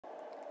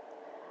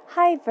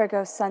Hi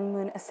Virgo, Sun,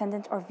 Moon,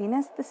 Ascendant, or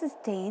Venus. This is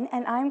Dane,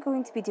 and I'm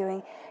going to be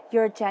doing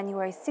your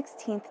January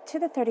 16th to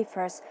the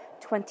 31st,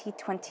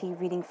 2020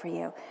 reading for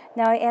you.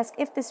 Now I ask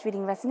if this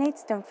reading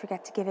resonates, don't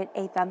forget to give it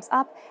a thumbs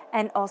up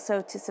and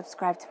also to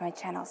subscribe to my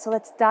channel. So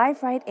let's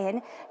dive right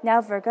in. Now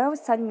Virgo,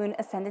 Sun, Moon,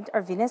 Ascendant,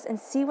 or Venus, and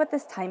see what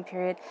this time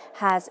period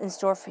has in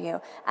store for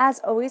you.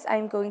 As always,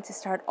 I'm going to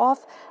start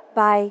off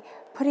by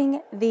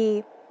putting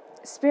the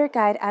Spirit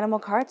Guide animal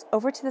cards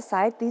over to the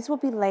side. These will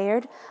be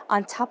layered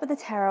on top of the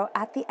tarot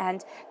at the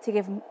end to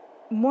give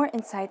more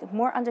insight,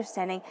 more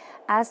understanding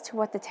as to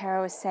what the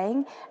tarot is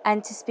saying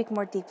and to speak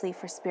more deeply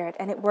for spirit.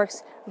 And it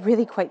works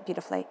really quite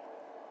beautifully.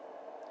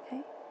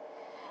 Okay.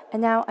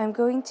 And now I'm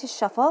going to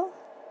shuffle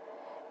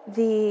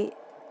the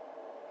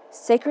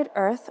Sacred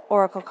Earth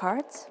Oracle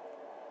cards.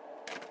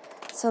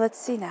 So let's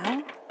see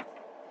now.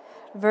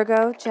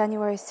 Virgo,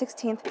 January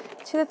 16th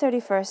to the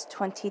 31st,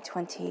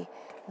 2020.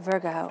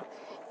 Virgo.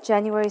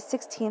 January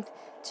 16th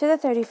to the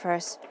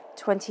 31st,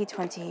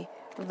 2020,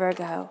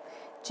 Virgo.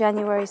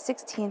 January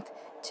 16th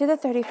to the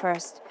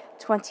 31st,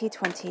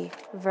 2020,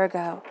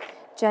 Virgo.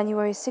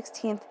 January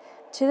 16th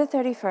to the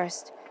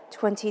 31st,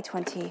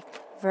 2020,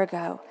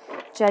 Virgo.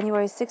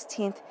 January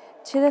 16th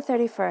to the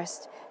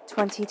 31st,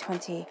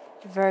 2020,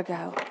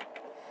 Virgo.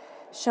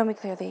 Show me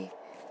clearly.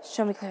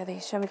 Show me clearly.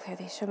 Show me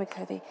clearly. Show me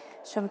clearly.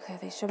 Show me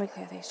clearly. Show me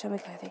clearly. Show me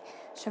clearly.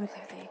 Show me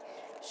clearly.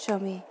 Show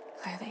me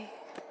clearly.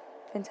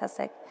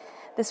 Fantastic.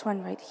 This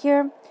one right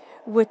here,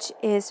 which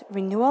is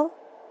renewal.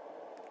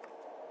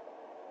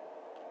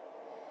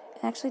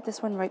 And actually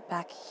this one right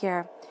back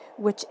here,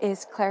 which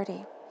is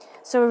clarity.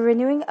 So a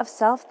renewing of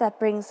self that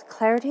brings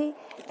clarity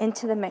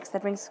into the mix,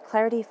 that brings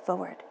clarity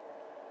forward.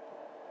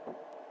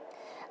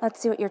 Let's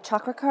see what your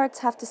chakra cards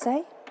have to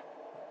say.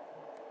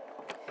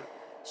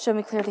 Show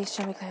me clearly,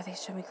 show me clearly,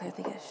 show me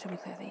clearly, show me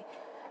clearly.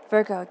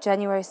 Virgo,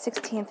 January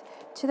 16th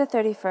to the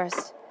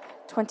 31st,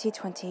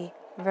 2020.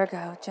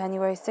 Virgo,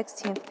 January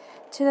 16th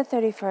to the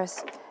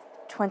 31st,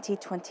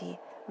 2020.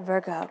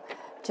 Virgo,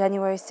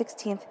 January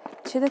 16th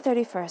to the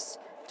 31st,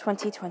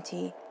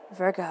 2020.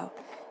 Virgo,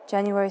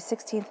 January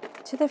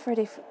 16th to the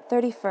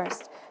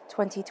 31st,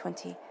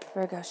 2020.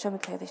 Virgo, show me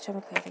clearly, show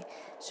me clearly,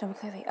 show me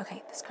clearly.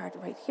 Okay, this card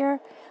right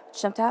here,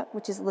 which jumped out,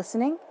 which is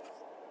listening.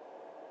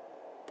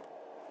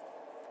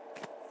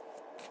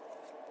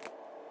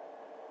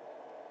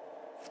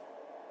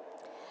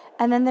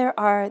 And then there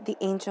are the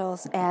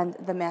angels and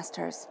the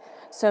masters.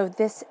 So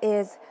this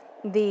is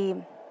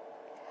the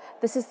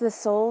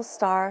soul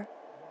star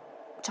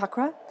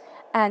chakra.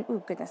 And,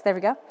 oh goodness, there we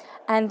go.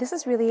 And this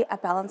is really a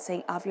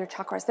balancing of your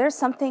chakras. There's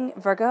something,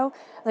 Virgo,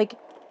 like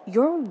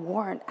you're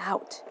worn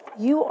out.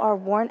 You are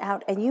worn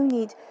out and you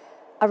need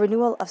a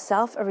renewal of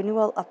self, a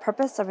renewal of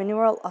purpose, a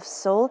renewal of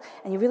soul.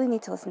 And you really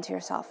need to listen to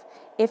yourself.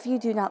 If you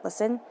do not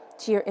listen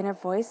to your inner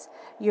voice,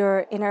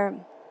 your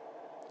inner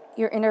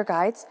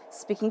guides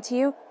speaking to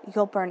you,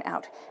 you'll burn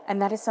out.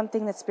 And that is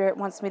something that Spirit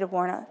wants me to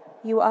warn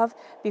you of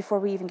before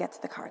we even get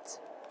to the cards.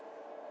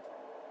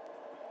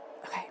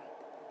 Okay.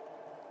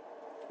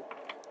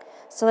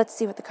 So let's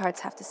see what the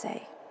cards have to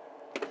say.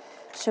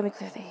 Show me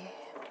clearly.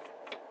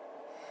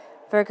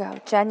 Virgo,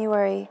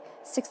 January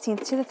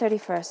 16th to the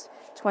 31st,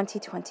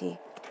 2020.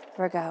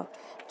 Virgo,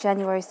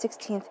 January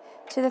 16th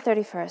to the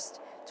 31st,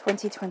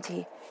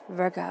 2020.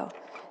 Virgo,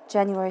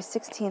 January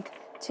 16th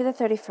to the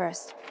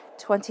 31st,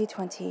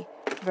 2020,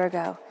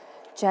 Virgo.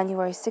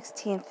 January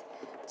 16th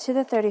to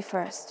the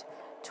 31st,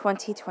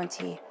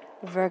 2020,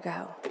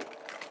 Virgo.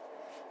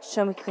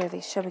 Show me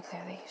clearly, show me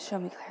clearly, show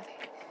me clearly,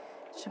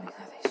 show me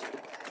clearly, show me clearly.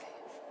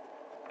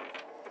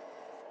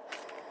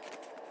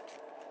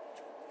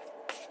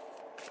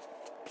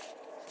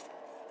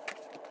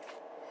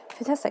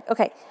 Fantastic.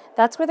 Okay,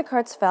 that's where the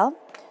cards fell.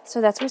 So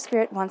that's where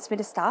Spirit wants me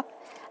to stop.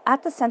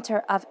 At the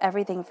center of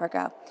everything,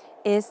 Virgo,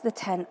 is the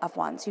 10 of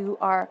Wands. You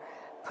are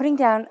putting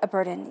down a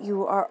burden.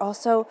 You are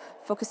also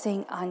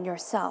focusing on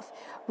yourself.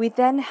 We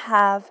then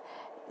have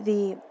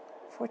the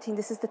 14.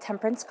 This is the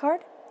Temperance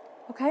card,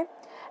 okay?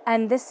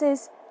 And this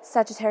is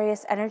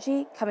Sagittarius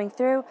energy coming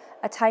through,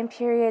 a time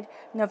period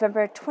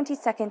November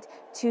 22nd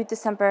to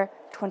December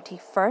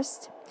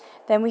 21st.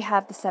 Then we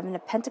have the 7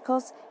 of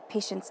Pentacles.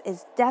 Patience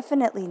is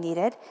definitely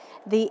needed.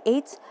 The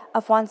 8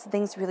 of Wands,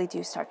 things really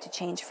do start to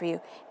change for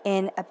you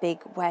in a big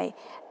way.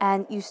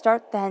 And you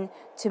start then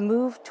to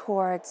move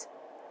towards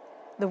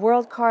the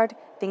World card,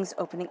 things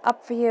opening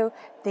up for you,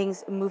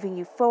 things moving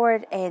you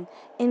forward, an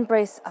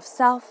embrace of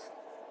self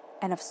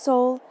and of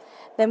soul.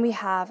 Then we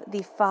have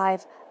the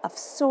 5 of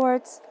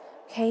Swords,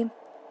 okay?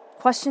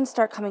 Questions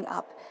start coming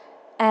up.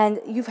 And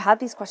you've had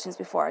these questions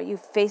before.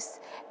 You've faced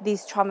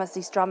these traumas,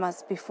 these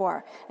dramas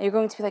before. And you're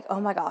going to be like,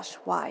 oh my gosh,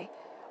 why?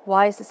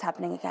 Why is this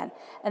happening again?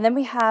 And then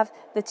we have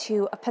the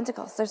 2 of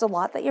Pentacles. There's a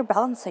lot that you're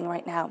balancing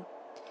right now.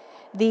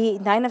 The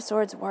 9 of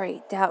Swords,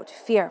 worry, doubt,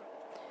 fear.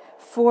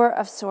 4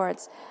 of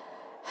Swords,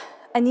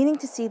 and needing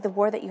to see the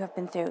war that you have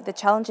been through, the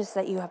challenges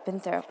that you have been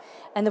through,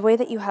 and the way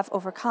that you have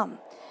overcome.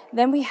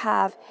 Then we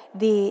have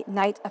the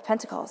Knight of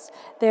Pentacles.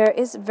 There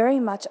is very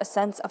much a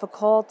sense of a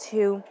call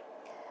to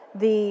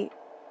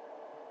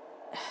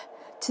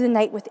to the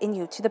knight within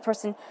you, to the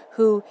person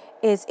who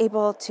is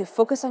able to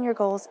focus on your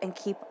goals and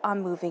keep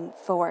on moving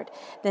forward.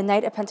 The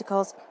Knight of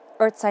Pentacles,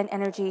 earth sign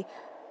energy,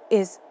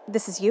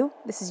 this is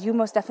you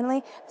most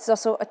definitely. This is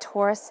also a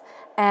Taurus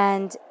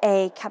and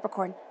a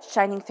Capricorn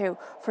shining through.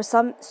 For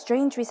some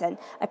strange reason,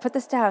 I put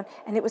this down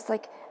and it was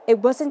like, it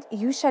wasn't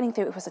you shining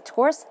through, it was a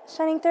Taurus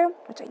shining through,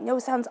 which I know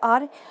sounds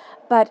odd,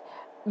 but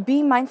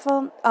be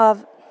mindful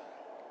of,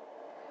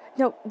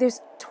 no,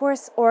 there's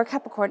Taurus or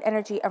Capricorn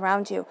energy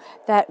around you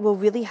that will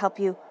really help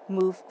you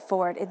move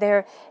forward.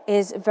 There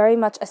is very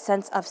much a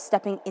sense of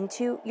stepping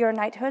into your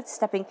knighthood,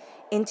 stepping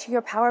into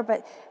your power,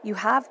 but you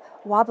have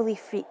wobbly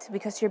feet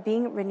because you're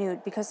being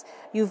renewed, because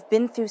you've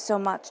been through so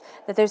much,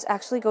 that there's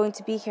actually going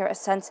to be here a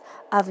sense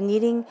of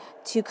needing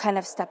to kind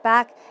of step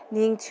back,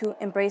 needing to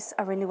embrace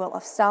a renewal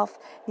of self,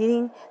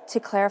 needing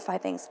to clarify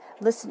things,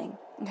 listening,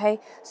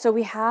 okay? So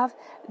we have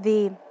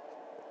the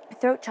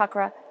throat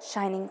chakra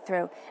shining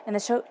through, and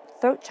the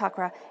throat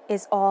chakra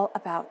is all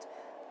about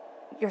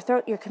your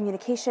throat, your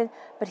communication,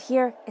 but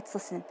here it's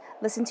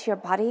listen to your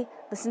body,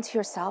 listen to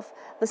yourself,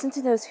 listen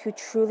to those who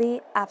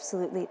truly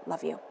absolutely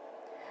love you.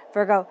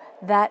 Virgo,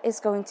 that is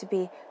going to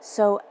be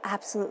so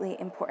absolutely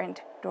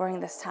important during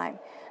this time,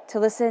 to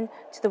listen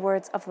to the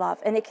words of love.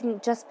 And it can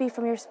just be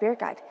from your spirit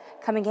guide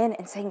coming in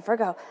and saying,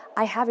 Virgo,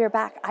 I have your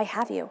back, I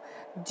have you.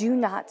 Do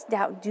not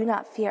doubt, do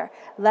not fear.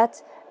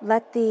 Let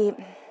the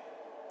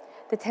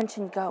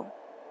tension go,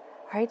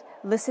 right?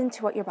 Listen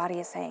to what your body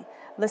is saying.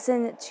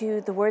 Listen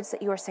to the words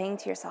that you are saying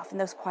to yourself in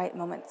those quiet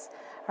moments,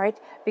 right?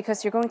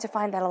 Because you're going to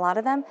find that a lot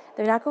of them,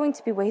 they're not going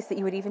to be ways that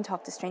you would even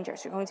talk to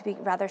strangers. You're going to be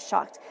rather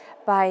shocked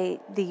by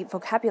the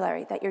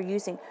vocabulary that you're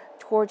using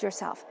toward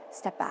yourself.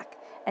 Step back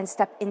and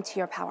step into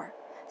your power.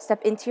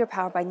 Step into your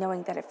power by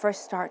knowing that it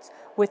first starts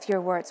with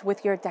your words,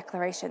 with your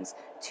declarations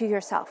to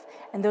yourself.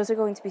 And those are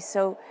going to be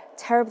so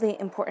terribly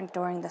important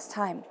during this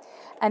time.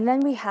 And then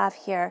we have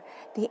here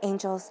the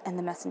angels and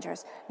the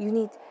messengers. You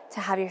need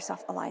to have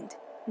yourself aligned.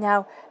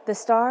 Now, the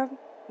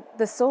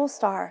soul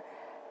star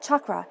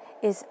chakra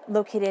is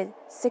located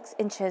 6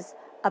 inches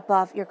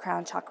above your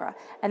crown chakra,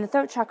 and the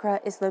throat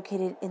chakra is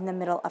located in the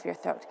middle of your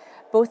throat.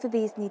 Both of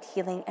these need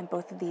healing and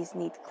both of these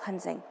need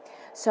cleansing.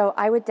 So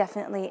I would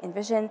definitely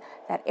envision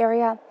that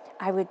area.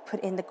 I would put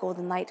in the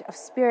golden light of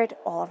spirit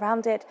all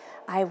around it.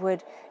 I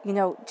would,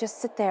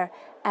 just sit there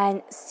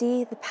and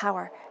see the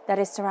power that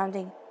is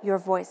surrounding your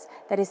voice,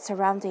 that is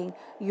surrounding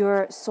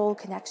your soul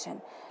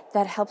connection,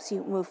 that helps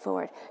you move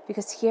forward.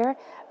 Because here,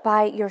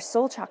 by your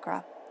soul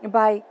chakra,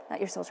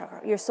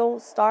 your soul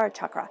star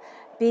chakra,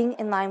 being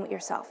in line with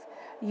yourself,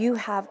 you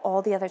have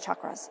all the other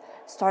chakras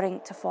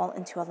starting to fall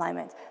into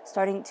alignment,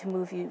 starting to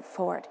move you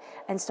forward,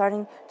 and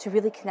starting to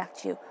really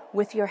connect you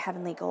with your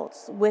heavenly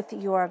goals, with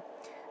your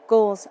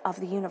goals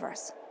of the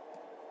universe.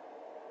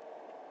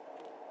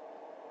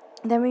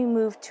 Then we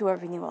move to a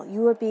renewal.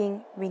 You are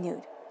being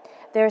renewed.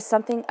 There is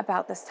something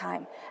about this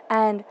time,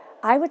 and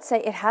I would say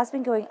it has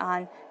been going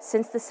on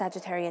since the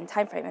Sagittarian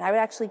time frame, and I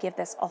would actually give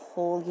this a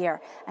whole year.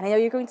 And I know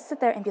you're going to sit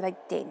there and be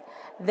like, Dane,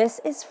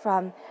 this is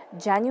from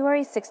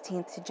January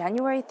 16th to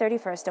January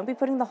 31st. Don't be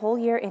putting the whole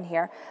year in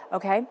here,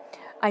 okay?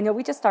 I know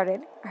we just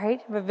started,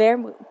 right? But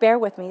bear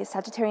with me.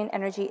 Sagittarian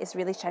energy is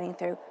really shining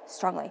through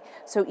strongly.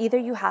 So either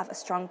you have a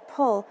strong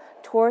pull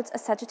towards a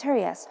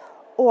Sagittarius,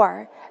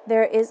 or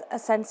there is a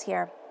sense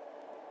here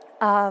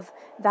of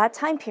that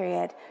time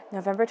period,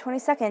 November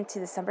 22nd to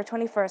December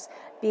 21st,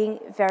 being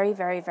very,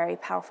 very, very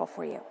powerful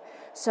for you.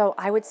 So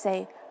I would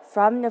say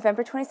from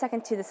November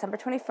 22nd to December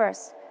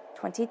 21st,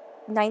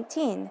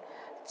 2019,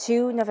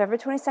 to November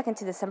 22nd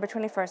to December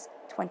 21st,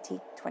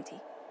 2020.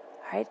 All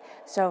right?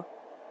 So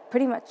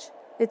pretty much,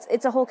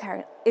 it's a whole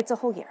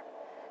year,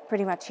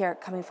 pretty much here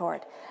coming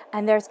forward.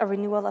 And there's a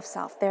renewal of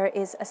self. There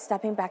is a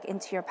stepping back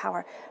into your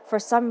power. For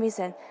some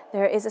reason,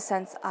 there is a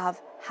sense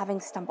of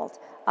having stumbled,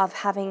 of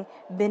having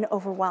been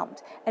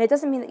overwhelmed. And it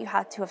doesn't mean that you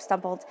had to have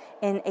stumbled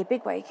in a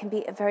big way. It can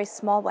be a very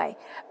small way.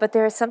 But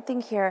there is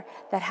something here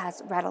that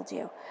has rattled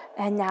you.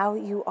 And now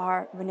you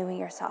are renewing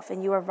yourself,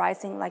 and you are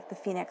rising like the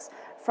phoenix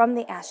from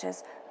the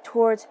ashes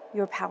towards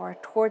your power,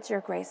 towards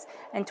your grace,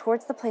 and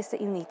towards the place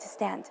that you need to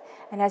stand.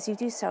 And as you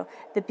do so,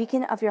 the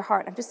beacon of your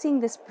heart, I'm just seeing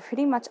this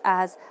pretty much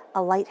as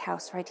a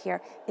lighthouse right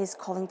here, is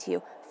calling to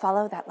you.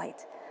 Follow that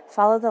light.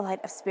 Follow the light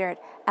of spirit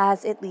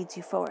as it leads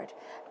you forward.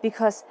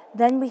 Because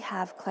then we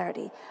have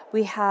clarity.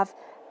 We have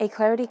a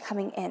clarity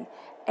coming in,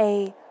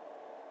 a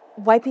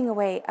wiping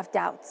away of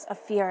doubts, of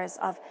fears,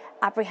 of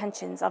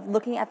apprehensions, of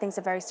looking at things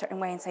a very certain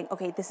way and saying,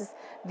 okay, this is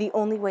the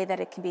only way that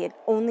it can be. It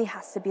only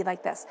has to be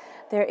like this.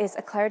 There is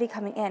a clarity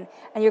coming in,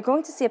 and you're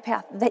going to see a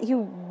path that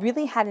you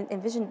really hadn't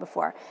envisioned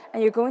before.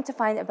 And you're going to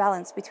find a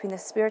balance between the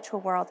spiritual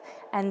world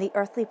and the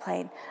earthly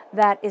plane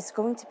that is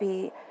going to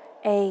be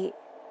a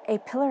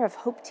pillar of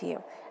hope to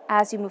you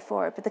as you move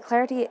forward. But the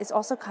clarity is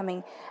also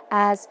coming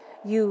as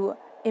you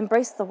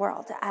embrace the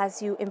world.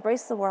 As you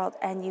embrace the world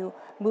and you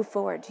move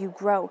forward, you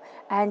grow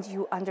and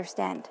you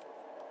understand.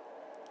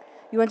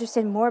 You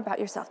understand more about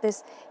yourself.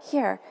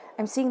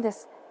 I'm seeing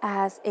this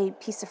as a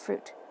piece of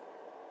fruit,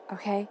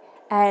 okay?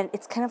 And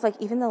it's kind of like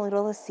even the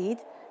littlest seed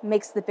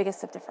makes the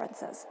biggest of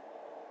differences.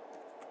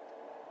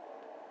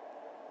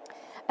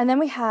 And then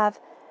we have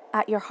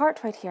at your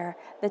heart right here,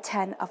 the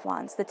 10 of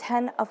Wands. The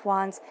 10 of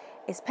Wands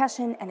is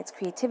passion and it's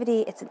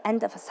creativity. It's an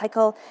end of a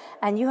cycle.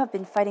 And you have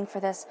been fighting for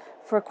this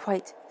for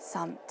quite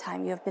some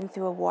time. You have been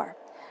through a war.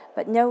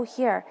 But know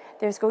here,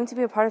 there's going to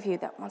be a part of you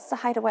that wants to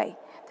hide away.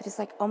 That is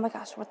like, oh my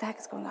gosh, what the heck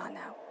is going on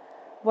now?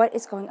 What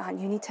is going on?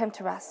 You need time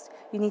to rest.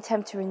 You need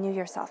time to renew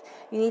yourself.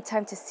 You need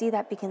time to see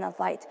that beacon of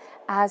light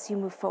as you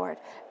move forward.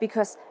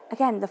 Because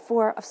again, the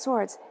 4 of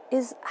Swords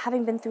is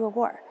having been through a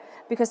war.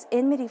 Because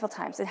in medieval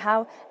times, and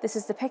how this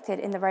is depicted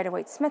in the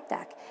Rider-Waite-Smith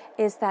deck,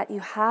 is that you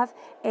have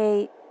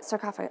a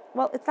sarcophagus.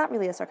 Well, it's not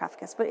really a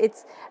sarcophagus, but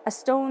it's a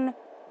stone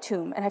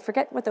tomb. And I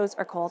forget what those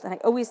are called, and I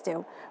always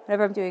do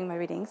whenever I'm doing my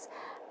readings.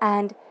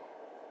 And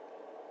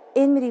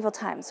in medieval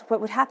times,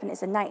 what would happen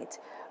is a knight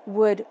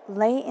would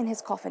lay in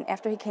his coffin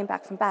after he came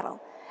back from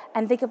battle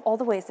and think of all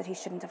the ways that he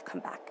shouldn't have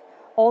come back,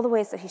 all the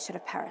ways that he should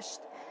have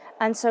perished.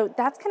 And so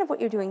that's kind of what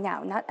you're doing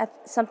now, not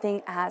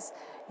something as,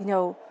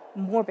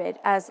 morbid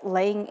as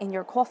laying in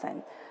your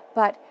coffin,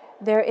 but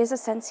there is a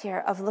sense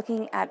here of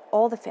looking at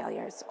all the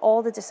failures,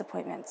 all the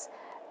disappointments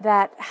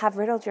that have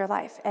riddled your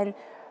life. And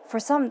for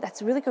some,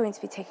 that's really going to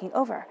be taking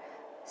over.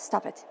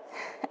 Stop it.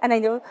 And I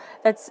know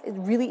that's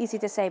really easy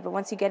to say, but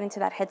once you get into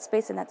that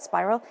headspace and that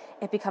spiral,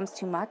 it becomes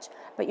too much.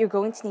 But you're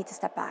going to need to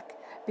step back.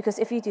 Because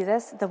if you do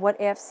this, the what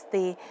ifs,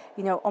 the,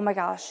 oh my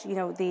gosh,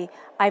 the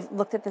I've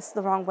looked at this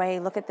the wrong way,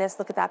 look at this,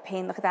 look at that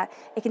pain, look at that.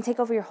 It can take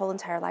over your whole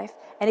entire life,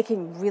 and it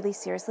can really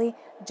seriously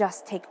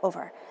just take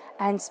over.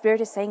 And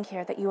Spirit is saying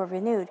here that you are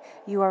renewed,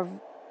 you are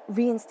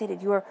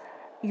reinstated,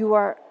 you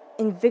are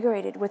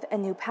invigorated with a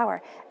new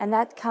power. And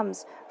that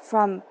comes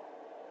from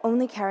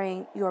only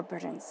carrying your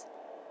burdens.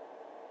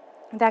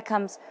 That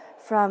comes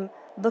from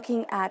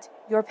looking at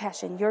your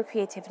passion, your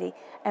creativity,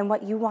 and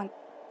what you want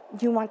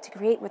to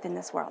create within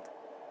this world,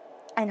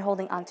 and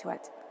holding on to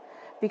it.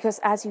 Because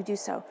as you do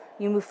so,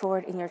 you move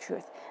forward in your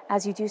truth.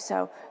 As you do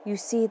so, you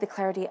see the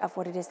clarity of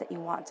what it is that you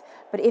want.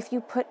 But if you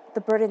put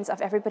the burdens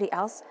of everybody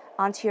else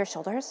onto your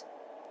shoulders,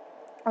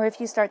 or if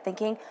you start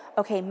thinking,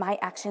 okay, my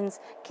actions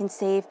can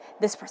save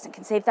this person,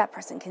 can save that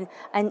person,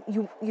 and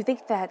you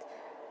think that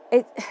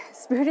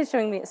Spirit is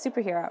showing me a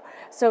superhero.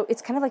 So it's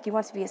kind of like you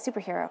want to be a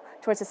superhero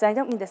towards this. And I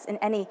don't mean this in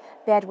any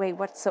bad way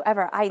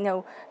whatsoever. I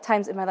know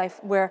times in my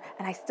life where,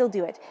 and I still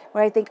do it,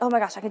 where I think, oh my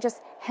gosh, I can just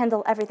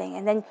handle everything.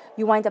 And then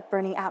you wind up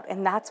burning out.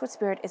 And that's what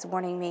Spirit is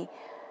warning me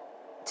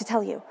to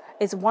tell you,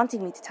 is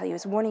wanting me to tell you,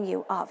 is warning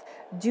you of.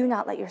 Do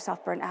not let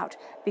yourself burn out,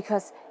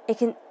 because it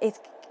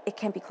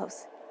can be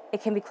close.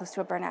 It can be close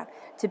to a burnout,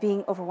 to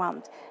being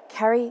overwhelmed.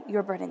 Carry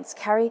your burdens,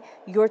 carry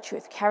your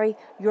truth, carry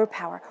your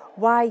power,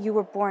 why you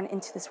were born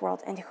into this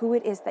world and who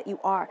it is that you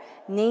are.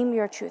 Name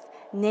your truth,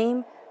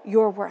 name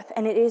your worth,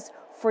 and it is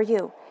for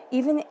you.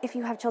 Even if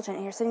you have children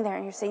and you're sitting there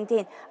and you're saying,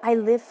 Dane, I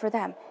live for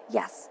them.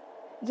 Yes,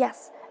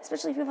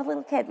 especially if you have a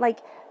little kid, like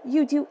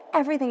you do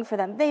everything for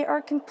them. They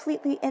are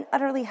completely and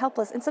utterly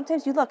helpless. And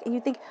sometimes you look and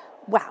you think,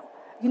 wow,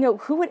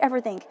 who would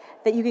ever think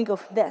that you can go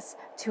from this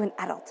to an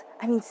adult?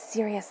 I mean,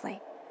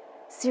 seriously,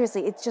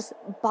 it just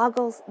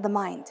boggles the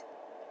mind.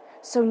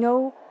 So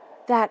know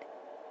that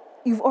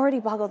you've already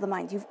boggled the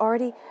mind. You've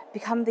already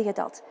become the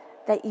adult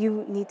that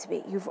you need to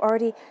be. You've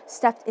already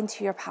stepped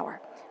into your power,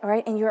 all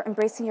right? And you're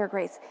embracing your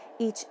grace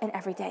each and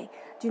every day.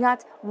 Do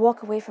not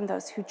walk away from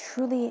those who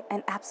truly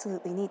and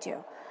absolutely need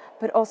you.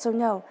 But also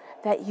know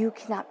that you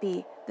cannot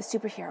be the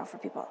superhero for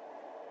people,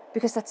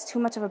 because that's too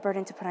much of a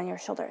burden to put on your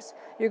shoulders.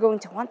 You're going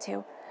to want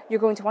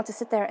to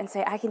sit there and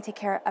say, I can take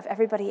care of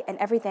everybody and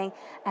everything,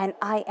 and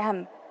I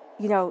am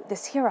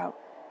this hero,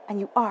 and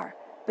you are,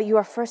 but you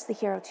are first the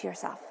hero to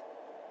yourself.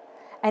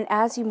 And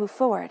as you move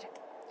forward,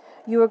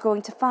 you are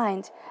going to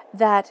find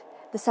that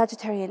the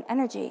Sagittarian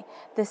energy,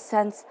 this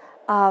sense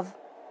of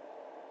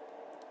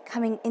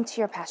coming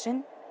into your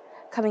passion,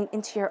 coming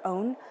into your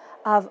own,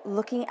 of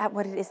looking at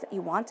what it is that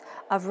you want,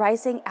 of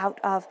rising out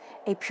of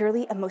a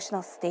purely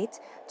emotional state,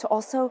 to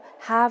also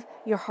have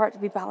your heart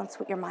be balanced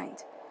with your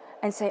mind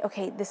and say,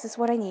 okay, this is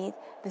what I need,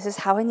 this is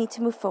how I need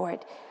to move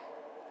forward,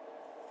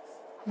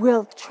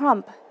 will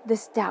trump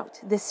this doubt,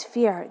 this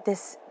fear,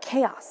 this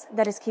chaos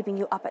that is keeping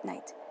you up at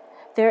night.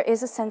 There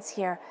is a sense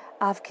here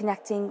of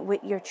connecting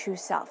with your true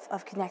self,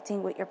 of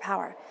connecting with your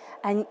power.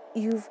 And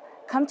you've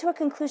come to a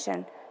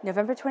conclusion,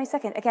 November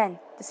 22nd, again,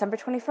 December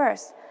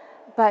 21st,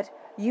 but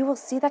you will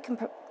see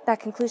that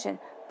conclusion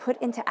put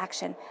into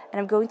action. And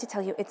I'm going to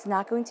tell you, it's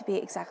not going to be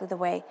exactly the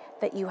way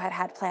that you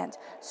had planned.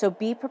 So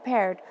be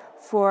prepared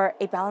for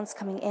a balance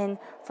coming in,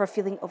 for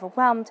feeling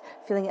overwhelmed,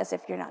 feeling as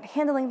if you're not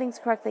handling things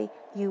correctly.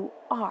 You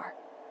are,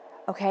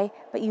 okay?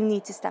 But you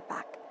need to step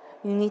back.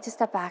 You need to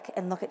step back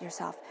and look at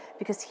yourself,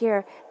 because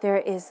here there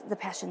is the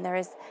passion, there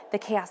is the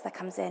chaos that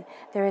comes in,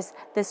 there is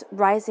this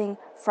rising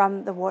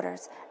from the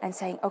waters and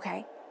saying,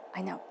 okay,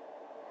 I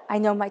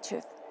know my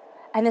truth.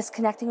 And this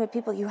connecting with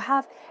people, you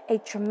have a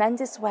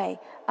tremendous way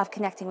of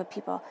connecting with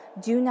people.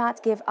 Do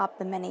not give up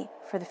the many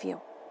for the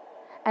few.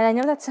 And I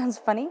know that sounds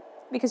funny,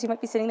 because you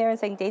might be sitting there and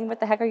saying, Dane, what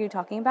the heck are you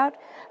talking about?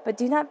 But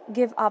do not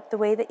give up the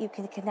way that you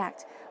can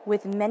connect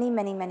with many,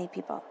 many, many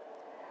people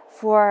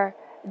for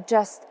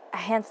just a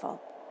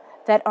handful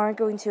that aren't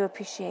going to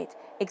appreciate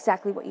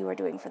exactly what you are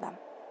doing for them.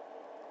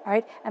 All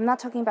right? I'm not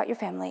talking about your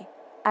family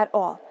at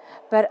all,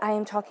 but I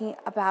am talking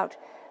about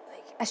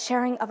a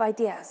sharing of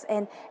ideas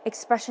and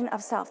expression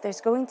of self.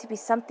 There's going to be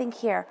something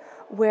here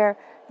where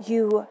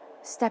you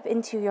step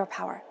into your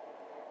power,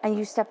 and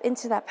you step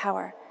into that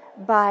power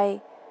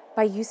by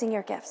using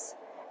your gifts.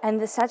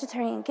 And the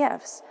Sagittarian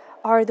gifts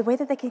are the way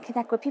that they can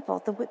connect with people,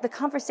 the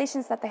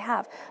conversations that they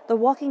have, the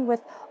walking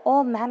with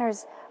all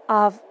manners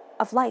of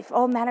life,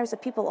 all manners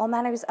of people, all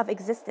manners of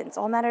existence,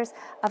 all manners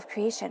of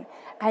creation,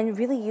 and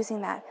really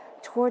using that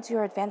towards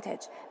your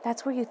advantage.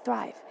 That's where you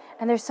thrive.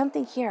 And there's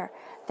something here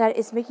that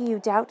is making you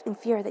doubt and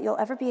fear that you'll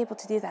ever be able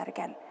to do that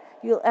again.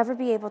 You'll ever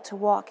be able to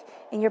walk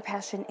in your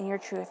passion, in your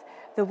truth,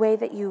 the way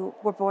that you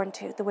were born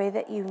to, the way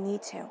that you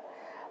need to.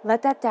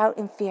 Let that doubt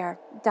and fear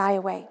die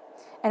away.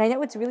 And I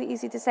know it's really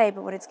easy to say,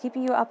 but when it's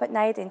keeping you up at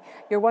night and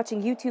you're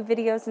watching YouTube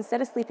videos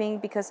instead of sleeping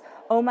because,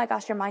 oh my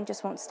gosh, your mind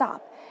just won't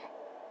stop,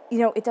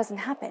 it doesn't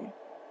happen.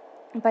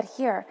 But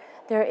here,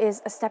 there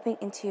is a stepping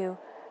into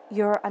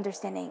your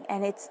understanding,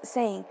 and it's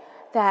saying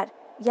that,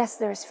 yes,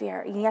 there is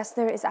fear, and yes,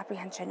 there is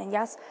apprehension, and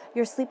yes,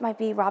 your sleep might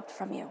be robbed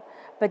from you,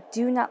 but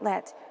do not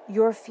let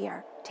your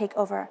fear take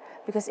over,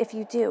 because if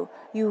you do,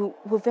 you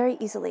will very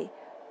easily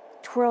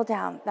twirl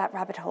down that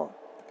rabbit hole,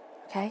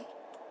 okay?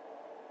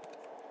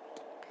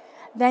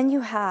 Then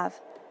you have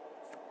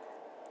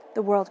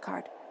the World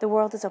card. The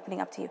world is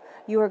opening up to you.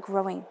 You are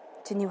growing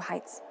to new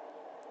heights.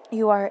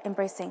 You are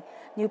embracing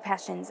new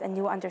passions and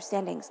new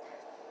understandings.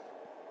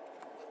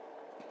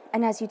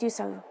 And as you do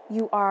so,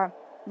 you are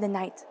the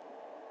Knight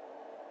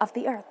of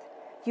the Earth.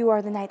 You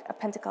are the Knight of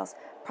Pentacles,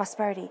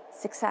 prosperity,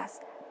 success,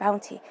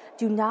 bounty.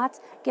 Do not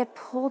get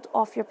pulled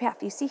off your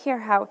path. You see here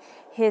how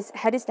his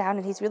head is down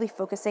and he's really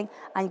focusing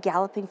on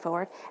galloping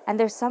forward. And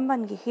there's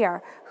someone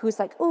here who's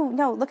like, oh,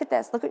 no, look at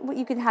this. Look at what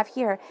you can have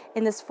here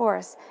in this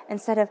forest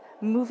instead of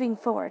moving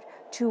forward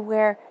to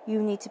where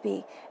you need to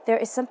be. There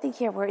is something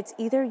here where it's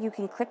either you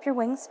can clip your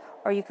wings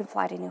or you can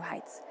fly to new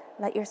heights.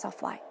 Let yourself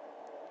fly.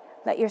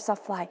 Let yourself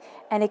fly.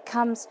 And it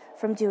comes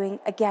from doing,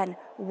 again,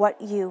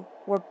 what you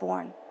were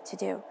born to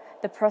do.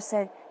 The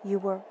person you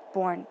were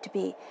born to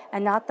be,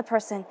 and not the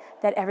person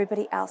that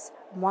everybody else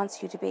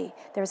wants you to be.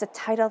 There is a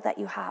title that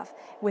you have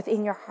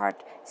within your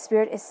heart.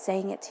 Spirit is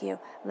saying it to you.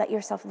 Let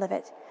yourself live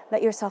it.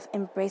 Let yourself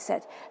embrace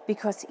it.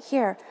 Because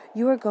here,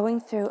 you are going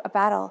through a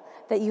battle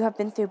that you have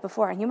been through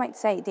before. And you might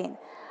say, Dane,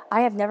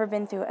 I have never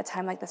been through a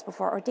time like this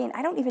before. Or Dane,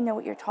 I don't even know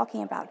what you're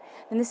talking about.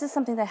 And this is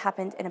something that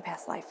happened in a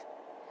past life.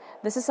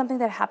 This is something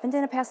that happened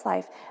in a past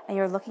life, and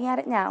you're looking at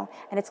it now,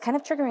 and it's kind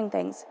of triggering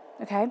things,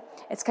 okay?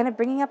 It's kind of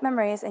bringing up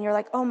memories, and you're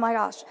like, oh my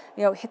gosh,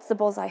 hits the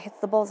bullseye,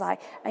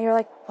 and you're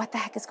like, what the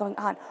heck is going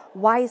on?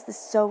 Why is this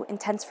so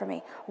intense for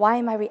me? Why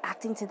am I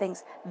reacting to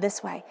things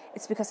this way?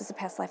 It's because it's a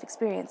past life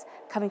experience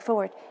coming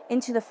forward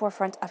into the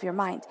forefront of your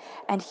mind.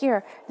 And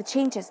here, the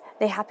changes,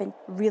 they happen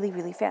really,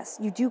 really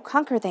fast. You do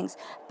conquer things,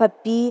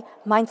 but be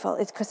mindful.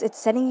 It's because it's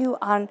setting you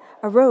on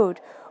a road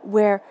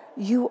where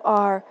you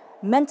are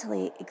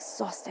mentally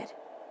exhausted.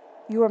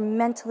 You are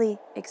mentally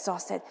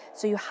exhausted,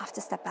 so you have to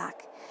step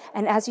back.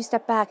 And as you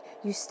step back,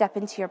 you step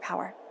into your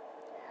power.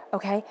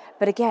 Okay?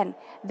 But again,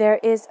 there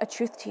is a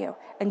truth to you,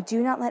 and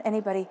do not let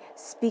anybody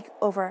speak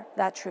over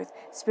that truth.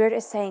 Spirit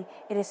is saying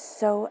it is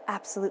so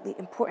absolutely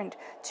important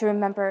to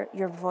remember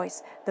your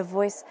voice, the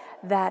voice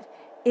that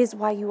is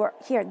why you are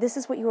here. This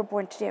is what you were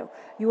born to do.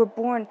 You were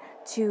born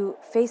to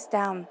face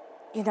down,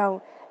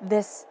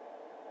 this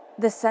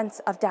sense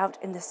of doubt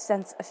and this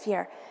sense of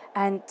fear,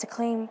 and to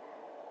claim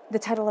the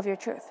title of your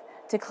truth,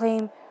 to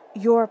claim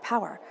your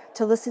power,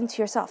 to listen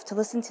to yourself, to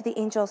listen to the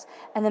angels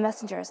and the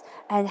messengers,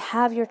 and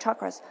have your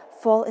chakras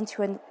fall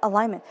into an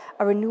alignment,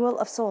 a renewal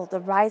of soul, the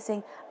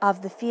rising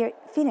of the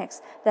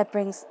phoenix that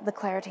brings the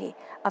clarity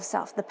of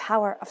self, the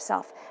power of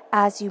self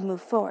as you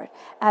move forward.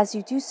 As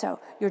you do so,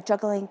 you're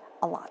juggling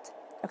a lot.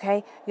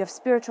 Okay? You have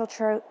spiritual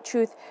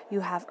truth,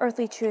 you have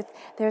earthly truth.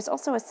 There's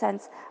also a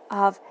sense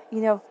of,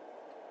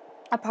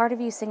 a part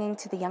of you singing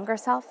to the younger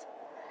self,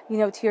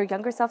 to your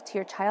younger self, to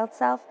your child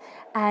self,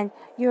 and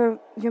you're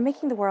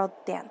making the world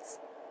dance.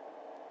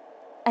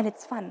 And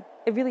it's fun.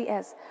 It really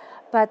is.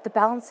 But the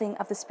balancing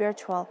of the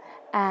spiritual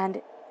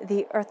and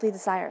the earthly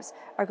desires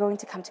are going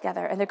to come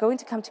together, and they're going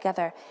to come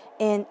together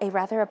in a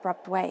rather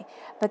abrupt way,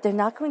 but they're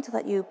not going to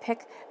let you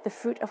pick the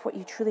fruit of what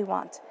you truly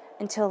want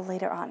until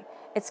later on.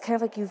 It's kind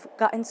of like you've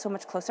gotten so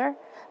much closer,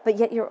 but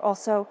yet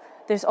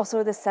there's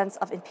also this sense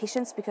of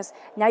impatience, because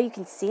now you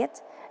can see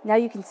it. Now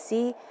you can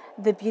see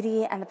the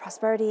beauty and the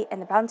prosperity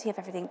and the bounty of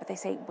everything, but they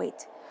say,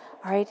 wait.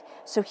 All right?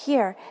 So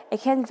here,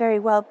 it can very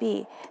well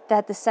be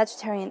that the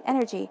Sagittarian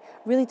energy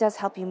really does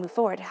help you move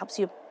forward. It helps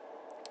you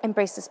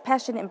embrace this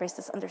passion, embrace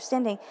this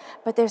understanding,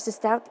 but there's this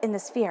doubt and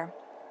this fear,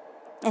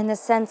 and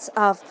this sense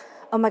of,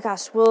 oh my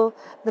gosh, will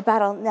the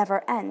battle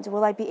never end?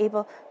 Will I be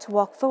able to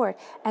walk forward?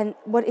 And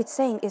what it's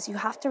saying is you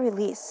have to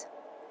release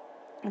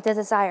the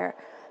desire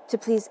to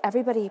please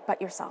everybody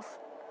but yourself.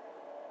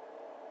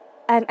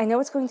 And I know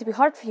it's going to be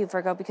hard for you,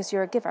 Virgo, because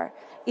you're a giver.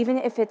 Even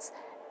if it's,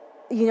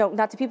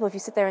 not to people, if you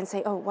sit there and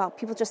say, oh, wow,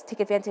 people just take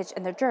advantage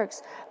and they're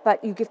jerks,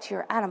 but you give to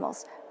your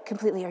animals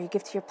completely, or you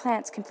give to your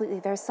plants completely.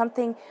 There's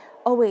something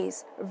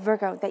always,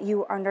 Virgo, that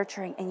you are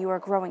nurturing and you are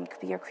growing. It could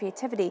be your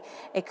creativity.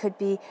 It could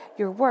be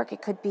your work.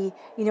 It could be,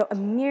 a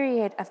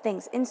myriad of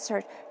things.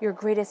 Insert your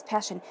greatest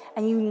passion,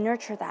 and you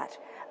nurture that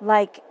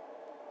like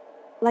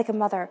a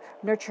mother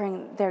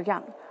nurturing their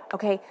young,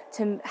 okay?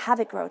 To have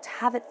it grow, to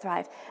have it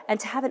thrive, and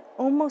to have it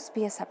almost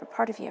be a separate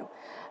part of you.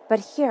 But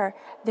here,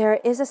 there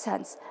is a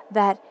sense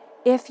that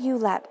if you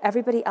let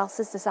everybody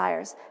else's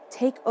desires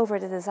take over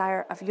the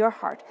desire of your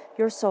heart,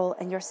 your soul,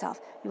 and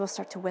yourself, you will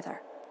start to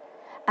wither.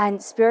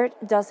 And Spirit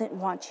doesn't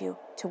want you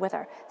to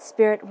wither.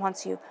 Spirit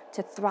wants you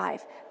to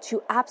thrive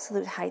to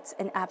absolute heights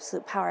and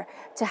absolute power,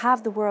 to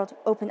have the world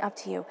open up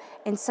to you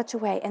in such a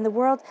way. And the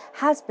world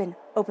has been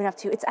open up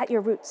to you. It's at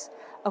your roots,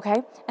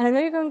 okay? And I know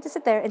you're going to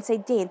sit there and say,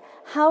 Dane,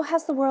 how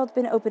has the world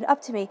been opened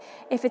up to me?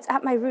 If it's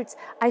at my roots,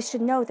 I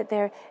should know that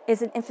there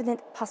is an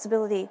infinite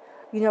possibility,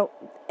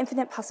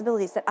 infinite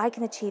possibilities that I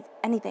can achieve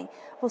anything.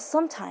 Well,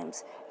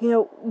 sometimes,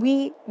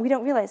 we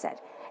don't realize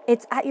that.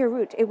 It's at your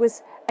root. It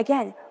was,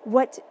 again,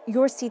 what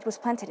your seed was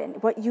planted in,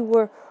 what you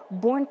were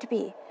born to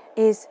be,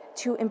 is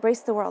to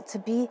embrace the world, to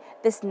be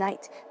this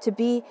knight, to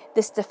be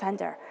this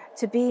defender,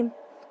 to be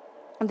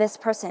this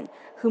person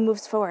who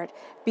moves forward,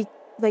 be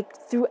like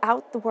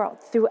throughout the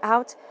world,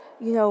 throughout,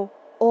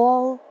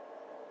 all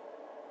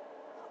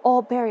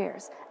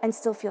barriers, and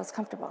still feels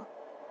comfortable,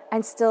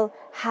 and still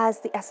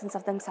has the essence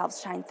of themselves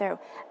shine through.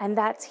 And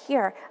that's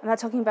here. I'm not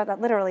talking about that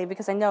literally,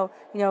 because I know,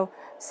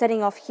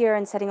 setting off here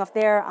and setting off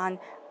there on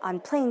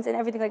planes and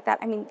everything like that.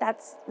 I mean,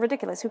 that's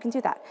ridiculous. Who can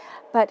do that?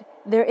 But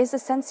there is a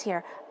sense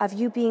here of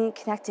you being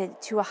connected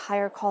to a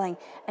higher calling,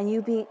 and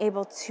you being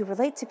able to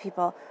relate to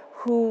people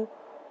who,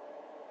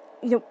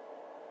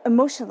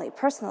 emotionally,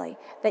 personally,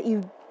 that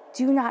you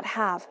do not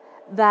have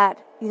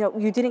that,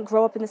 you didn't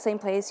grow up in the same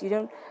place. You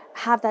don't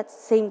have that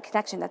same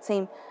connection, that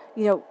same,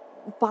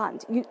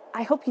 bond.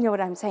 I hope you know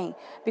what I'm saying,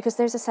 because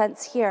there's a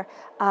sense here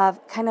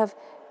of kind of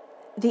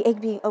the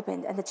egg being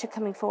opened and the chick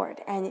coming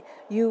forward, and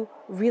you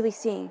really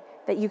seeing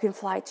that you can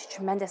fly to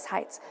tremendous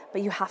heights,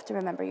 but you have to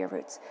remember your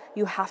roots.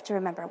 You have to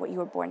remember what you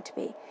were born to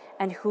be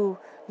and who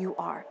you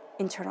are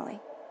internally,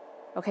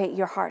 okay,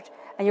 your heart.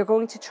 And you're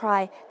going to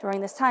try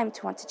during this time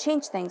to want to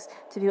change things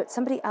to be what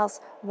somebody else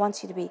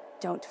wants you to be.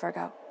 Don't,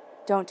 Virgo.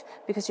 Don't,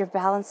 because you're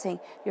balancing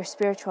your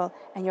spiritual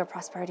and your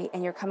prosperity,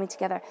 and you're coming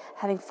together,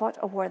 having fought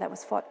a war that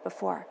was fought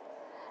before.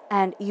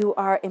 And you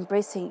are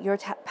embracing your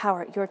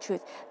power, your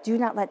truth. Do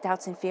not let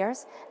doubts and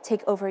fears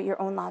take over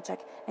your own logic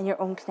and your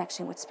own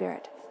connection with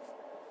Spirit.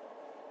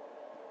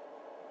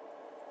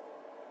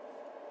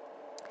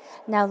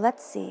 Now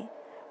let's see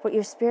what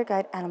your Spirit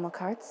Guide animal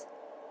cards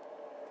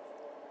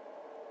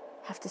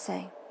have to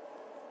say.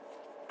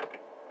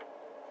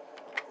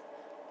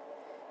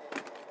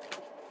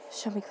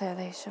 Show me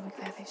clearly, show me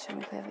clearly, show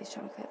me clearly,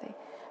 show me clearly.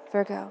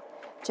 Virgo,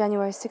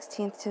 January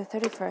 16th to the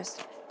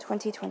 31st,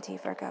 2020,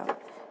 Virgo.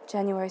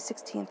 January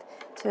 16th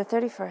to the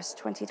 31st,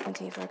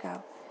 2020,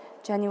 Virgo.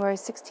 January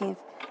 16th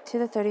to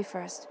the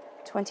 31st,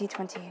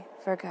 2020,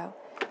 Virgo.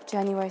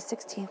 January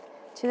 16th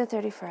to the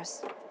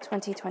 31st,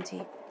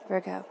 2020,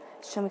 Virgo.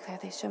 Show me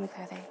clearly, show me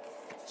clearly,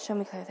 show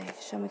me clearly,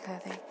 show me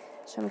clearly,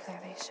 show me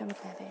clearly, show me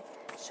clearly,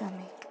 show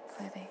me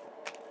clearly.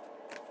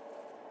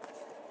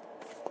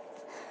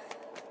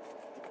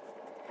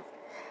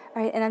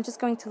 All right, and I'm just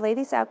going to lay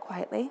these out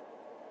quietly.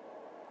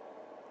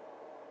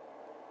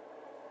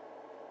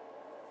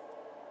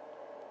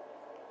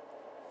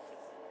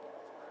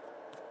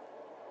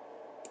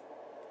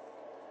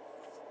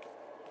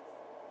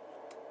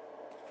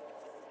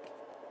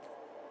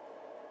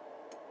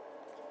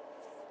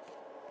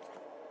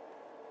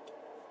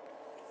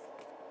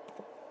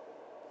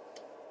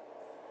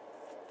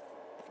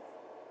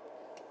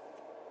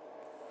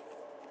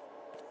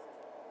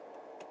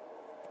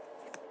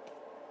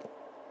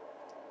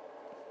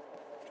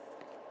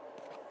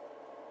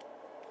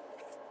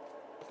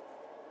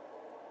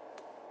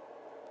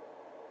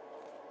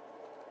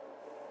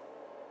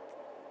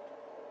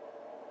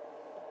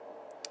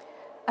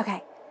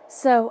 Okay,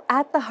 so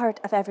at the heart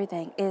of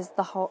everything is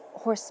the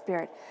horse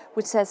spirit,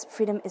 which says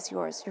freedom is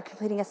yours. You're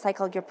completing a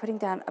cycle. You're putting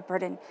down a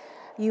burden.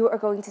 You are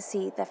going to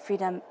see that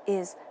freedom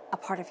is a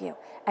part of you,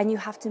 and you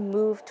have to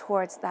move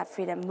towards that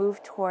freedom,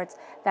 move towards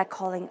that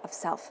calling of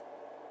self.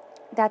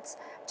 That's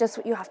just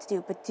what you have to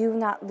do, but do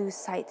not lose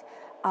sight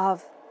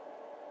of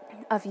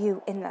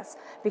you in this,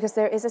 because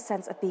there is a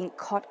sense of being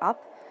caught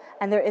up,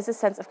 and there is a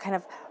sense of kind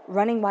of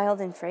running wild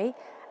and free,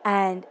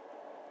 and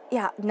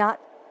not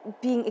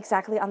being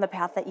exactly on the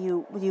path that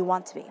you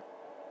want to be.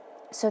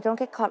 So don't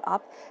get caught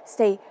up.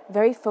 Stay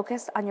very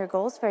focused on your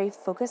goals, very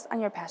focused on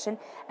your passion,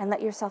 and let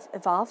yourself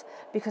evolve,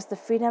 because the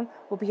freedom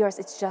will be yours.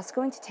 It's just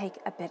going to take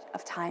a bit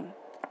of time,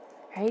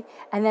 right?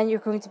 And then you're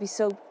going to be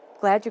so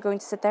glad. You're going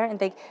to sit there and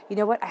think, you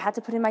know what, I had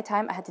to put in my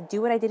time. I had to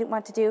do what I didn't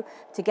want to do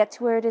to get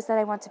to where it is that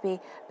I want to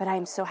be, but I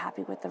am so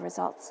happy with the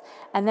results.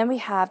 And then we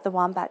have the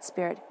wombat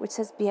spirit, which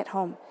says be at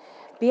home.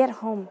 Be at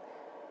home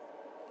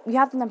you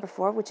have the number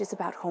 4, which is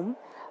about home,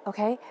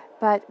 okay?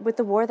 But with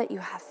the war that you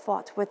have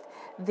fought, with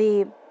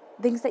the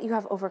things that you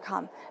have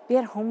overcome, be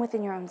at home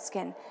within your own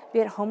skin,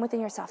 be at home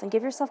within yourself, and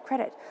give yourself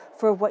credit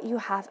for what you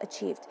have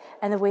achieved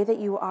and the way that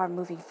you are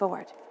moving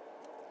forward.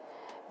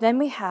 Then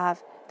we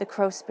have the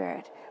Crow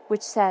spirit,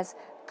 which says,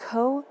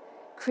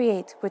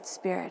 co-create with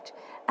spirit.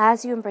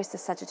 As you embrace the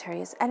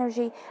Sagittarius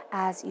energy,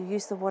 as you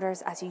use the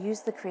waters, as you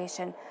use the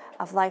creation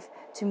of life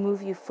to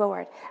move you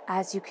forward,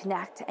 as you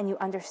connect and you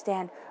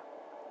understand,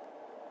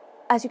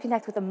 as you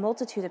connect with a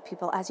multitude of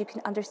people, as you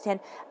can understand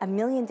a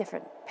million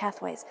different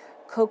pathways,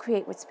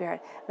 co-create with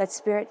spirit. Let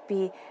spirit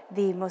be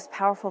the most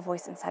powerful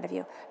voice inside of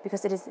you,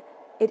 because it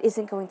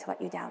isn't going to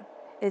let you down.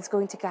 It is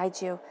going to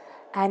guide you,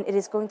 and it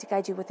is going to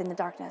guide you within the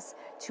darkness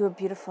to a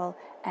beautiful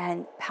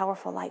and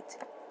powerful light.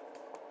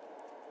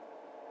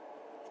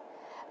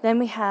 Then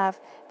we have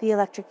the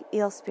electric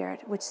eel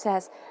spirit, which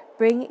says,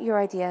 bring your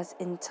ideas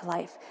into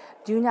life.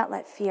 Do not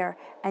let fear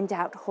and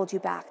doubt hold you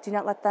back. Do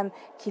not let them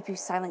keep you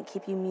silent,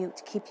 keep you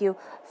mute, keep you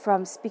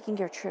from speaking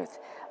your truth.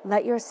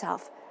 Let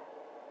yourself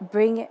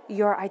bring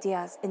your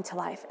ideas into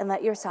life and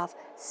let yourself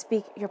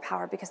speak your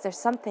power, because there's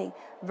something,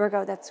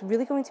 Virgo, that's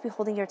really going to be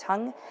holding your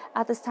tongue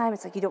at this time.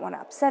 It's like you don't want to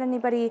upset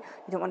anybody,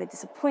 you don't want to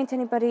disappoint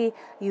anybody,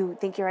 you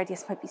think your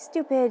ideas might be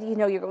stupid, you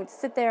know, you're going to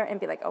sit there and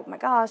be like, oh my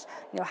gosh,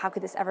 you know, how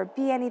could this ever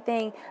be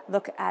anything?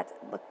 Look at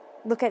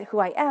who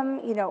I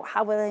am, you know,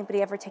 how will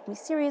anybody ever take me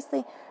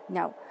seriously?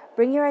 No,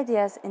 bring your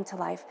ideas into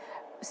life.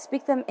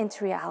 Speak them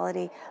into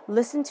reality.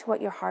 Listen to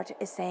what your heart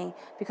is saying,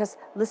 because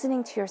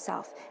listening to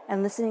yourself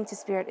and listening to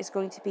spirit is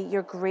going to be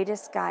your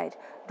greatest guide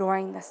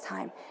during this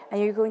time.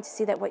 And you're going to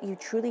see that what you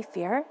truly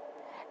fear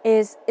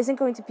isn't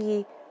going to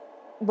be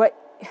what...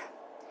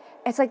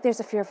 It's like there's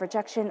a fear of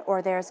rejection,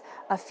 or there's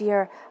a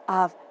fear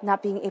of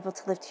not being able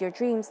to live to your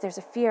dreams. There's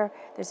a fear,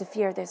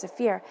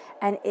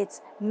 and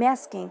it's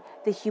masking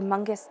the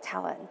humongous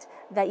talent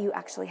that you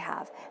actually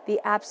have,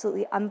 the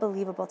absolutely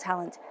unbelievable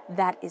talent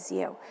that is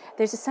you.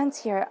 There's a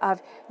sense here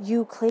of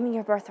you claiming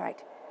your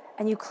birthright,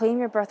 and you claim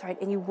your birthright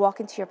and you walk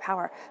into your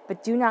power,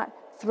 but do not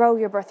throw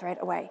your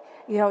birthright away.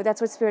 You know, that's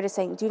what Spirit is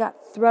saying. Do not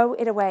throw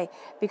it away,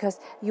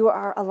 because you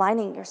are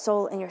aligning your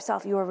soul and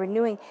yourself. You are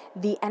renewing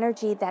the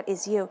energy that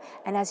is you.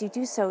 And as you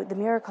do so, the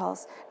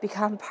miracles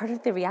become part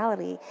of the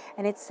reality.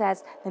 And it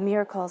says the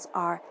miracles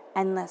are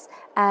endless.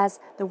 As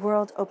the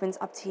world opens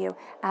up to you,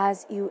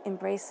 as you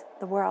embrace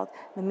the world,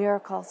 the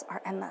miracles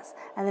are endless.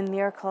 And the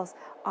miracles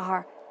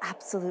are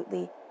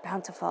absolutely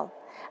bountiful.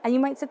 And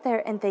you might sit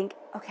there and think,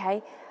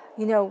 okay,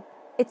 you know,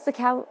 it's the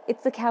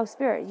cow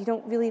spirit. You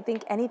don't really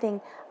think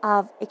anything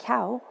of a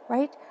cow,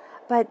 right?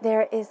 But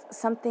there is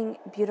something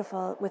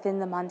beautiful within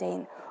the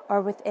mundane,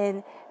 or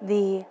within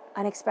the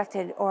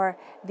unexpected, or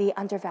the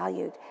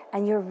undervalued.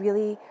 And you're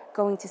really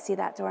going to see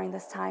that during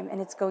this time,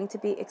 and it's going to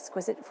be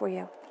exquisite for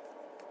you.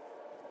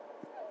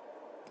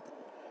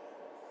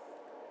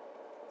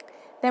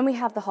 Then we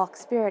have the hawk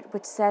spirit,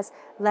 which says,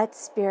 let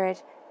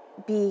spirit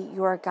be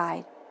your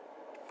guide.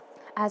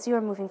 As you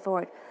are moving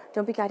forward,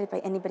 don't be guided by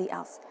anybody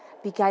else.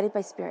 Be guided by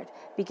spirit.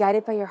 Be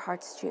guided by your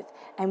heart's truth,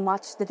 and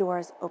watch the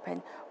doors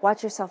open.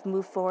 Watch yourself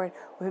move forward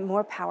with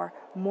more power,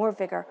 more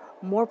vigor,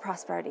 more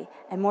prosperity,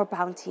 and more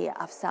bounty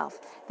of self.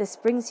 This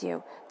brings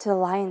you to the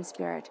lion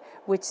spirit,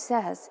 which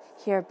says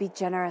here, be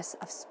generous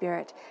of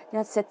spirit. Do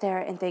not sit there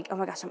and think, oh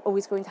my gosh, I'm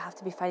always going to have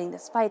to be fighting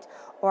this fight,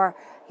 or,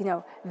 you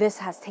know, this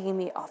has taken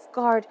me off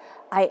guard.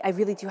 I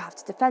really do have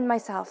to defend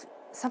myself.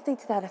 Something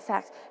to that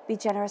effect. Be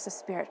generous of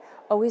spirit.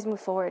 Always move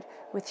forward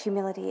with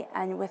humility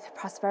and with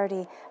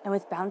prosperity and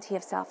with bounty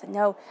of self. And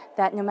know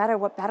that no matter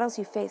what battles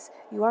you face,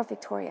 you are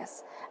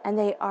victorious. And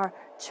they are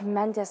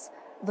tremendous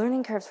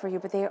learning curves for you,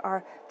 but they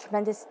are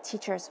tremendous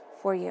teachers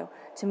for you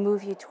to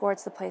move you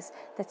towards the place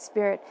that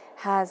spirit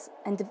has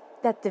and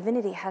that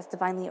divinity has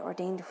divinely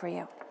ordained for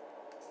you.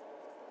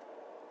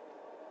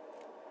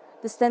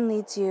 This then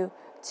leads you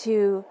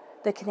to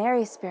the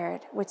canary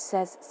spirit, which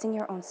says, sing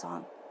your own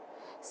song.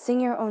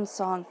 Sing your own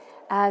song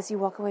as you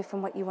walk away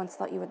from what you once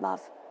thought you would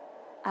love,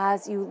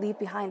 as you leave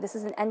behind. This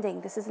is an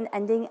ending. This is an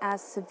ending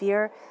as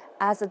severe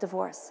as a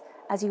divorce.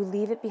 As you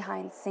leave it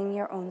behind, sing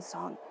your own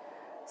song.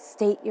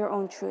 State your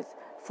own truth.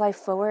 Fly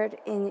forward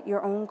in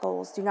your own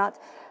goals. Do not,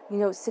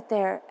 sit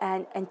there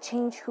and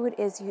change who it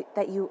is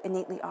that you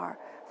innately are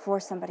for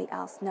somebody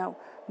else. No,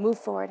 move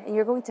forward. And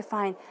you're going to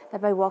find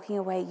that by walking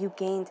away, you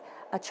gained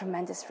a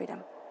tremendous freedom.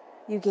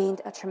 You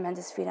gained a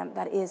tremendous freedom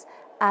that is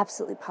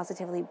absolutely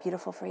positively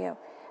beautiful for you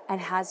and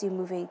has you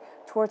moving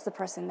towards the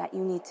person that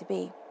you need to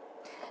be.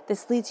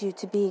 This leads you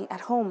to being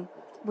at home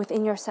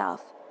within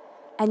yourself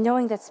and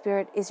knowing that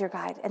spirit is your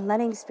guide and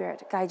letting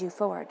spirit guide you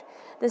forward.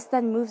 This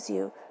then moves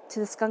you to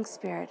the skunk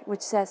spirit,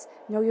 which says,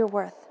 know your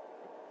worth.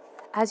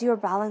 As you are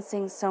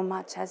balancing so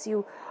much, as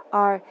you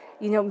are,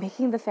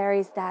 making the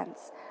fairies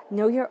dance,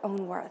 know your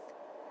own worth.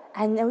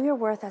 And know your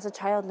worth as a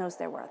child knows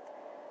their worth.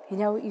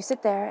 You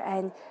sit there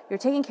and you're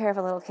taking care of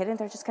a little kid and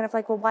they're just kind of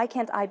like, well, why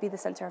can't I be the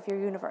center of your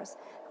universe?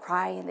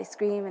 Cry and they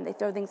scream and they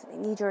throw things and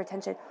they need your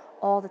attention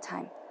all the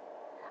time.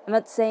 I'm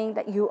not saying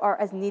that you are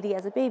as needy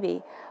as a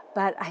baby,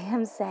 but I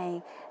am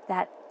saying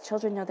that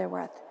children know their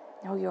worth.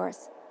 Know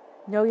yours.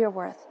 Know your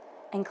worth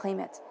and claim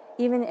it.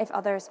 Even if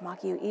others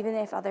mock you, even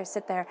if others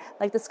sit there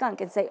like the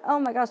skunk and say, oh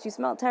my gosh, you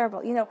smell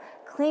terrible.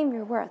 Claim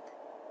your worth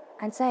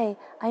and say,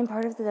 I'm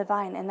part of the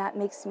divine, and that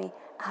makes me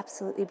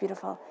absolutely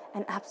beautiful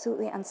and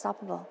absolutely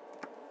unstoppable.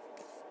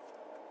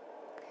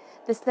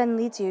 This then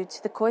leads you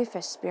to the koi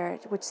fish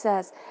spirit, which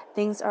says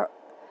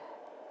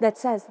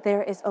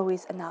there is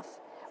always enough.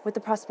 With the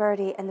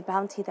prosperity and the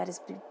bounty that is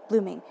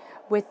blooming,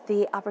 with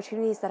the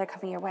opportunities that are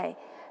coming your way,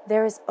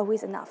 there is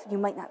always enough. You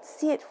might not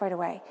see it right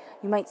away.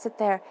 You might sit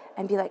there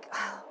and be like,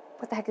 oh,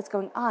 what the heck is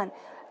going on?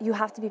 You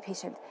have to be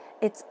patient.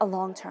 It's a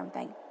long-term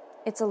thing.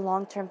 It's a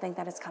long-term thing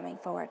that is coming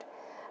forward.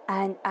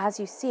 And as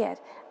you see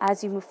it,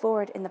 as you move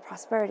forward in the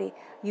prosperity,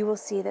 you will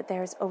see that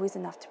there is always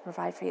enough to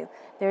provide for you.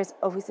 There is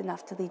always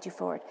enough to lead you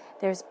forward.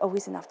 There is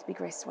always enough to be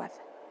graced with.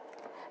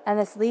 And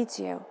this leads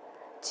you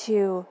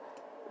to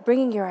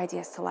bringing your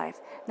ideas to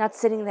life, not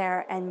sitting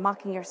there and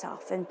mocking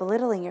yourself and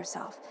belittling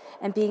yourself,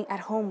 and being at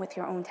home with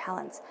your own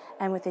talents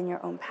and within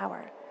your own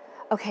power.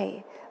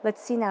 Okay,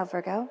 let's see now,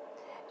 Virgo.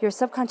 Your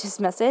subconscious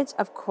message,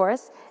 of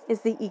course,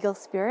 is the eagle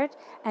spirit,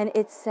 and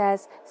it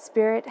says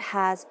spirit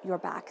has your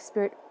back.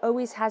 Spirit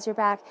always has your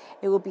back.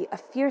 It will be a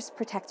fierce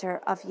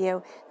protector of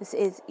you. This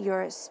is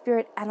your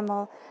spirit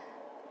animal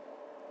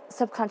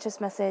subconscious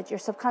message. Your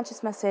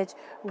subconscious message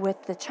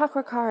with the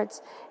chakra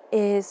cards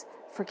is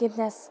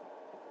forgiveness,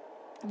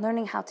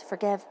 learning how to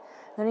forgive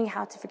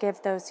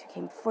those who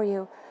came before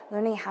you,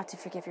 learning how to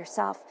forgive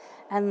yourself,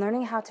 and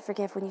learning how to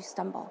forgive when you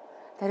stumble.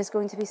 That is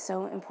going to be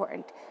so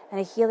important. And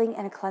a healing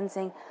and a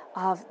cleansing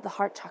of the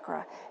heart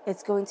chakra.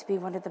 It's going to be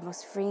one of the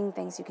most freeing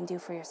things you can do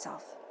for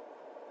yourself.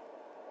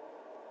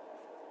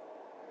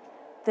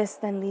 This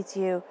then leads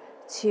you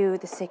to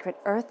the sacred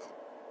earth.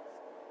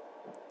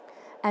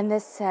 And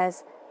this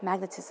says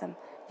magnetism.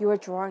 You are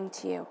drawing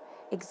to you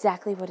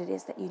exactly what it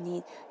is that you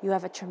need. You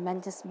have a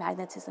tremendous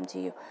magnetism to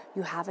you.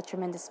 You have a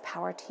tremendous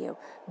power to you.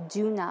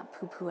 Do not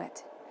poo-poo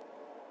it.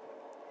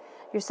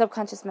 Your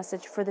subconscious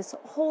message for this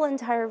whole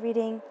entire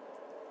reading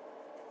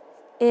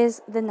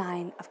is the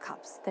 9 of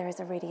Cups. There is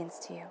a radiance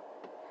to you.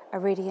 A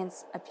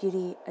radiance, a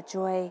beauty, a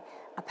joy,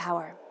 a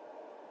power.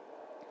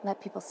 Let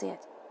people see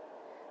it.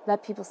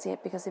 Let people see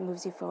it because it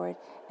moves you forward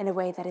in a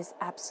way that is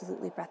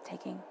absolutely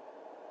breathtaking.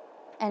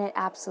 And it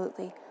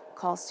absolutely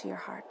calls to your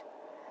heart.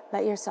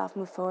 Let yourself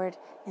move forward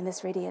in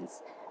this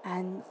radiance,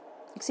 and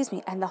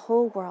the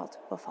whole world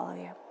will follow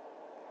you.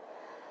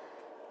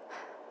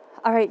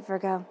 All right,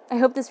 Virgo, I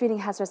hope this reading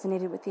has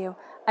resonated with you.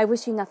 I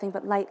wish you nothing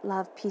but light,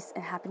 love, peace,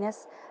 and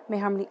happiness. May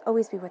harmony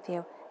always be with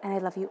you, and I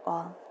love you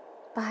all.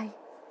 Bye.